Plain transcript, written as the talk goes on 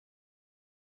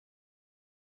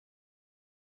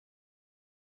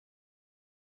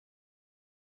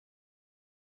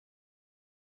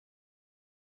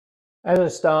As I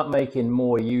start making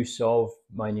more use of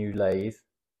my new lathe,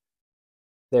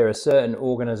 there are certain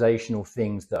organizational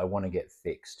things that I want to get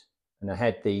fixed. And I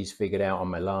had these figured out on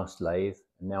my last lathe,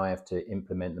 and now I have to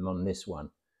implement them on this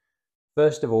one.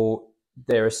 First of all,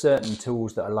 there are certain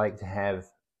tools that I like to have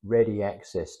ready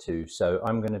access to. So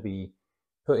I'm going to be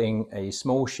putting a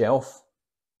small shelf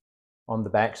on the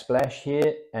backsplash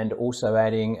here, and also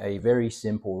adding a very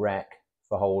simple rack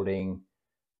for holding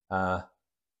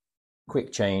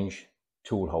quick change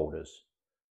tool holders.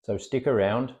 So stick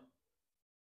around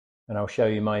and I'll show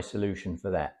you my solution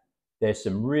for that. There's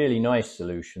some really nice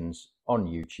solutions on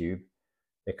YouTube.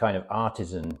 They're kind of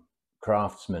artisan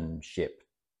craftsmanship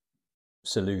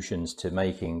solutions to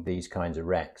making these kinds of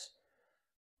racks.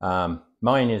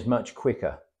 Mine is much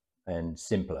quicker and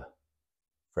simpler,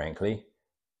 frankly.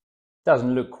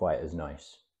 Doesn't look quite as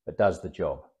nice, but does the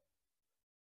job.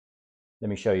 Let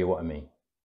me show you what I mean.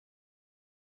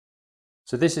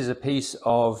 So this is a piece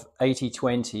of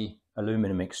 80/20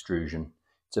 aluminum extrusion.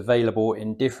 It's available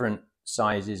in different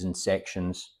sizes and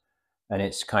sections, and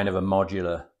it's kind of a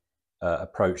modular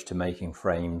approach to making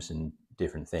frames and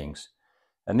different things.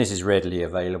 And this is readily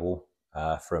available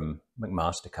from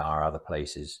McMaster Carr, other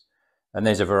places. And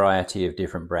there's a variety of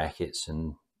different brackets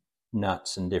and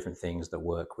nuts and different things that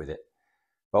work with it.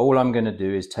 But all I'm going to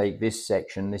do is take this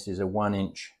section, this is a 1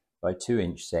 inch by 2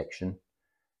 inch section,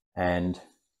 and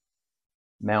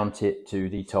mount it to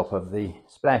the top of the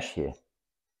splash here.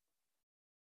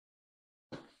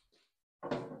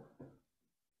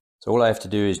 So all I have to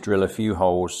do is drill a few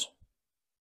holes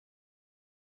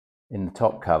in the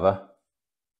top cover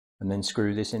and then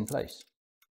screw this in place.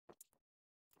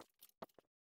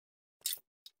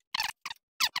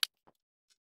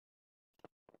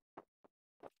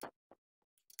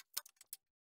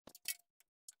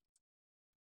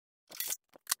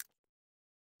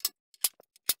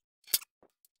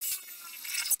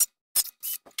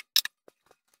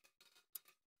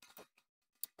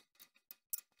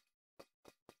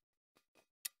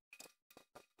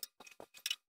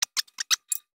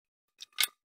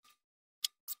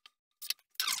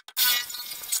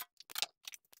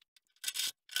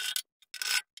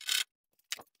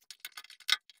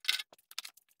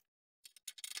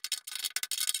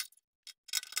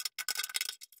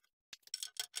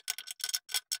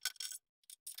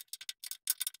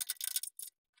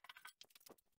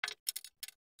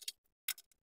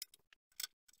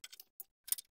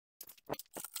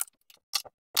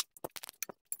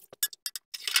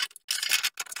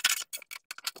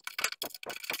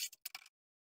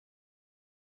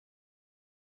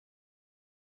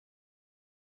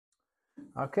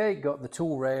 Okay, got the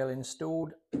tool rail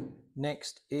installed.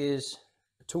 Next is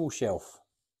a tool shelf.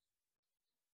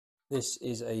 This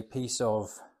is a piece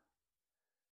of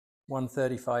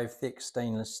 135 thick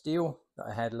stainless steel that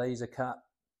I had laser cut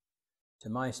to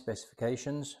my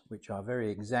specifications, which are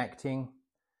very exacting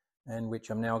and which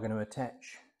I'm now going to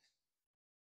attach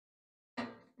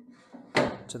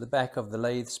to the back of the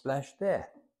lathe splash there.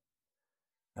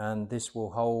 And this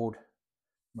will hold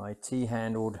my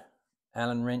T-handled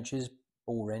Allen wrenches,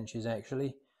 ball wrenches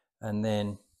actually, and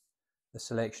then the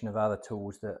selection of other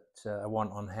tools that I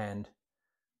want on hand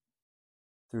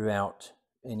throughout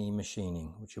any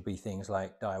machining, which will be things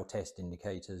like dial test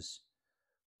indicators,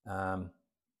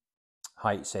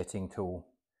 height setting tool,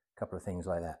 a couple of things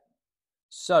like that.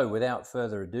 So without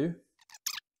further ado,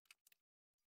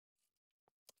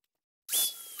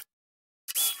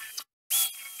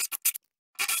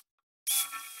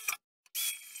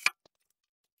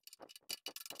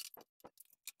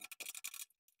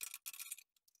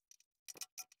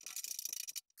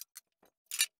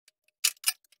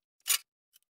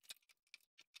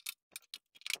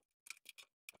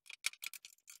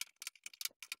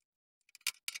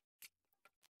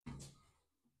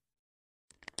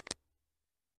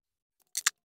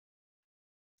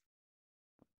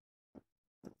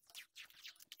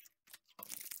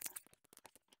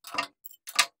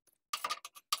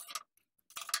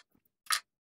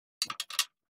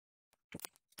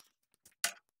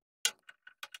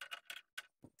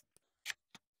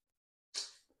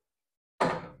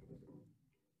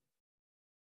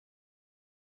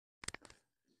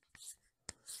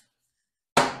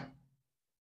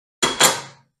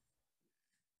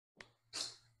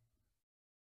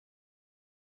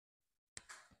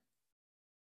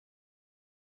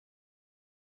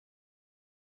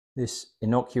 this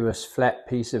innocuous flat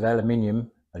piece of aluminum,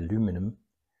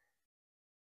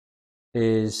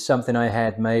 is something I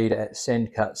had made at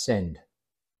Send Cut Send,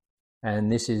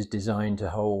 and this is designed to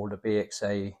hold a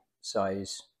BXA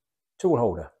size tool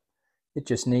holder. It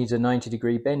just needs a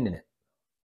 90-degree bend in it.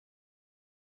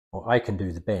 Well, I can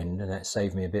do the bend, and that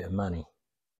saved me a bit of money.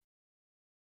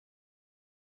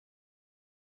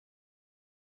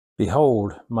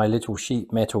 Behold my little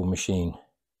sheet metal machine.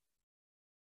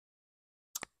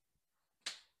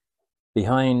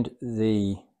 Behind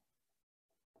the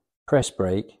press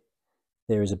brake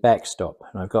there is a backstop,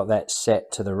 and I've got that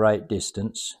set to the right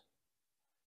distance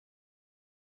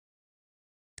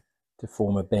to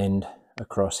form a bend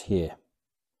across here.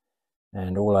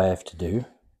 And all I have to do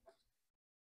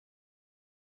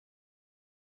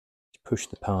is push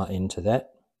the part into that.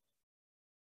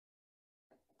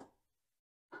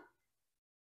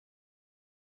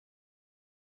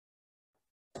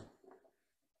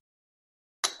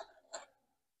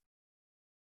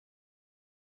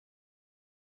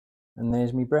 And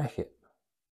there's my bracket.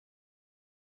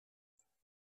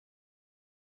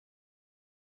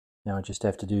 Now I just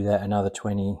have to do that another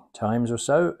 20 times or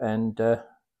so, and I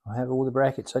have all the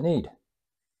brackets I need.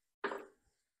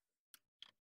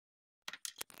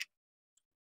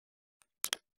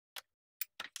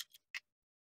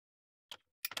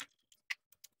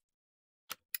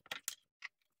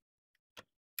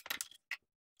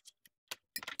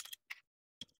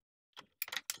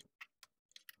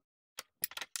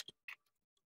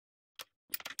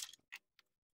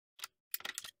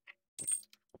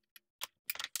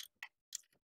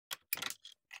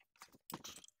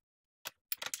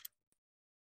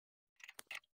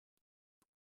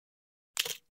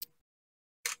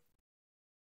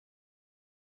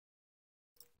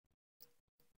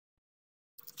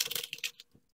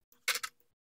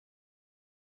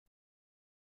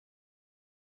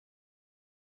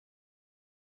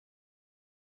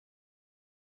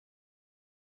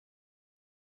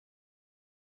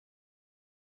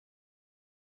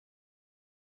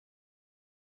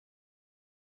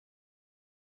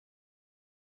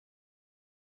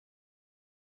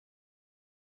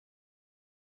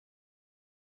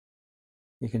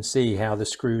 You can see how the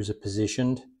screws are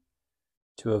positioned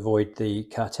to avoid the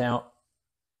cutout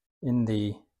in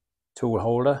the tool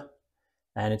holder,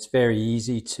 and it's very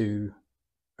easy to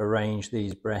arrange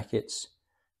these brackets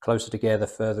closer together,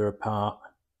 further apart,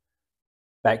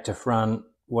 back to front,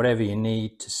 whatever you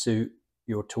need to suit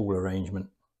your tool arrangement.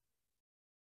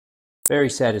 Very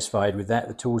satisfied with that.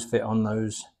 The tools fit on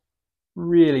those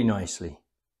really nicely.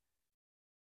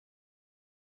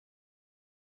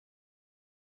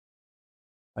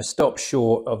 I stopped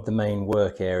short of the main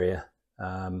work area.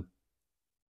 I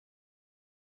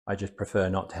just prefer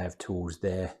not to have tools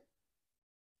there.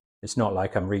 It's not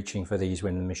like I'm reaching for these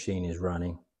when the machine is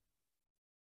running,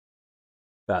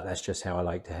 but that's just how I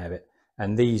like to have it.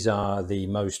 And these are the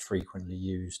most frequently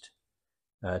used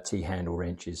T-handle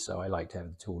wrenches, so I like to have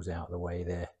the tools out of the way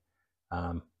there.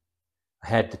 I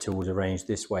had the tools arranged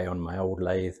this way on my old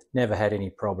lathe, never had any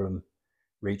problem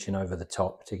reaching over the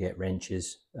top to get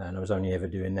wrenches, and I was only ever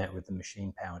doing that with the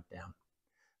machine powered down.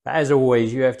 But as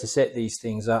always, you have to set these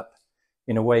things up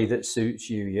in a way that suits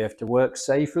you. You have to work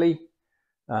safely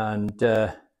and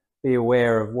be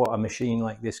aware of what a machine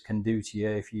like this can do to you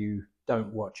if you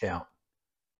don't watch out.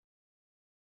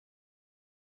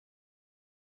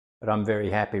 But I'm very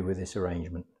happy with this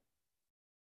arrangement.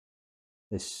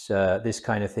 This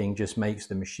kind of thing just makes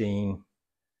the machine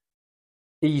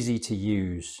easy to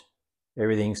use.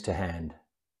 Everything's to hand.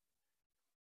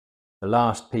 The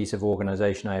last piece of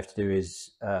organization I have to do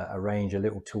is arrange a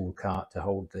little tool cart to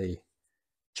hold the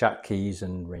chuck keys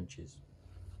and wrenches.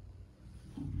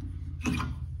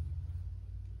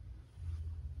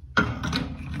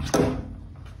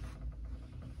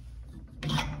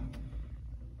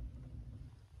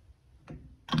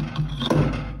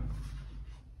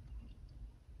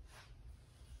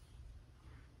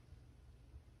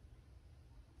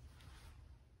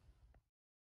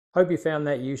 Hope you found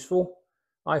that useful.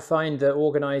 I find that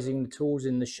organizing the tools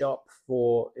in the shop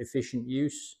for efficient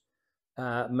use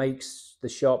makes the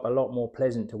shop a lot more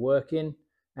pleasant to work in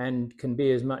and can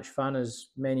be as much fun as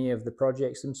many of the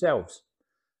projects themselves.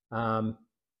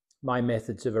 My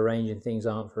methods of arranging things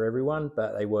aren't for everyone,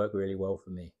 but they work really well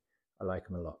for me. I like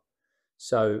them a lot.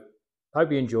 So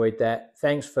hope you enjoyed that.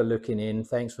 Thanks for looking in.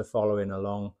 Thanks for following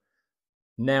along.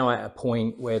 Now at a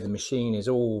point where the machine is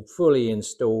all fully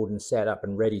installed and set up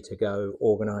and ready to go,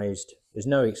 organized. There's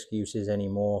no excuses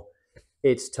anymore.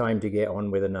 It's time to get on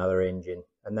with another engine,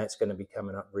 and that's going to be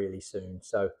coming up really soon.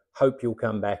 So hope you'll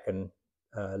come back and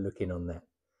look in on that.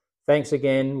 Thanks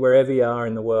again, wherever you are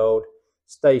in the world.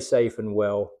 Stay safe and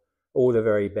well. All the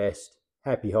very best.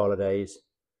 Happy holidays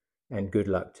and good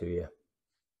luck to you.